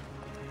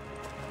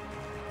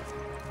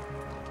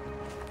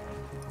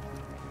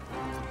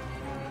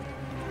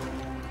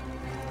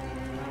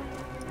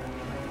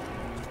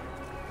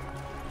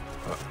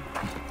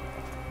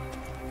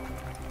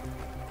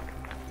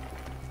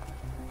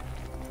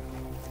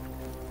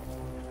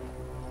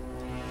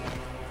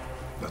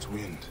 That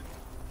wind.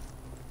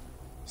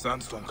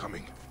 Sandstorm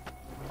coming.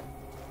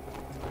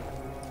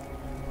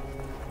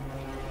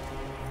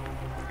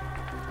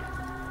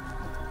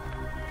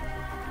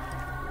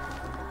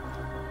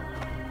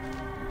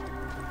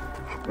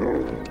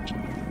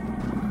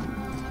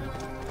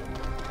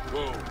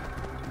 Whoa.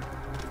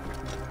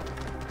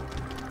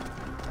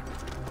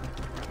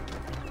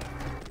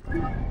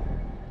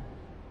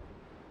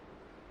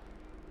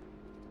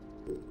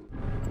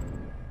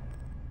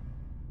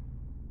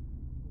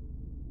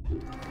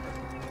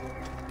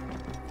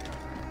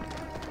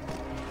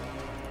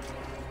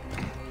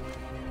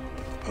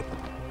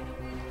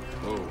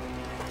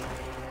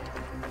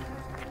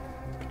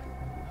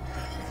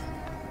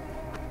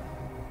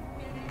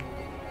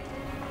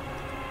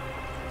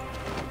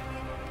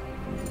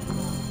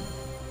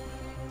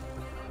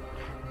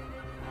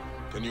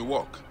 Can you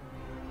walk?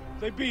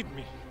 They beat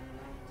me.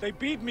 They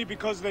beat me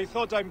because they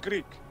thought I'm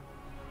Greek.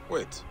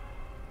 Wait.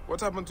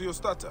 What happened to your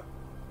stutter?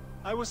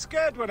 I was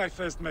scared when I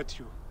first met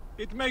you.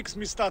 It makes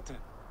me stutter.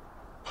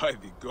 By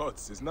the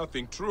gods, is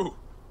nothing true.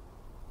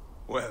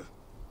 Well,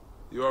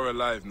 you are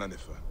alive,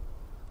 Nanifer.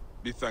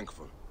 Be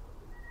thankful.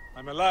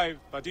 I'm alive,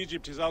 but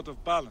Egypt is out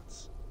of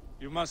balance.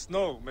 You must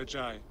know,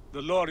 Magi,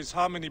 the law is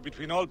harmony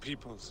between all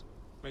peoples.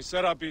 May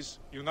Serapis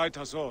unite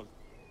us all.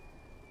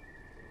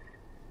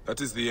 That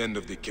is the end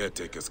of the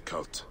caretaker's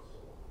cult.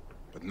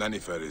 But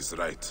Nanifer is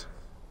right.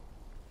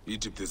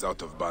 Egypt is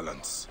out of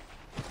balance.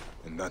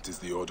 And that is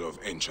the Order of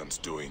Ancients'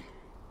 doing.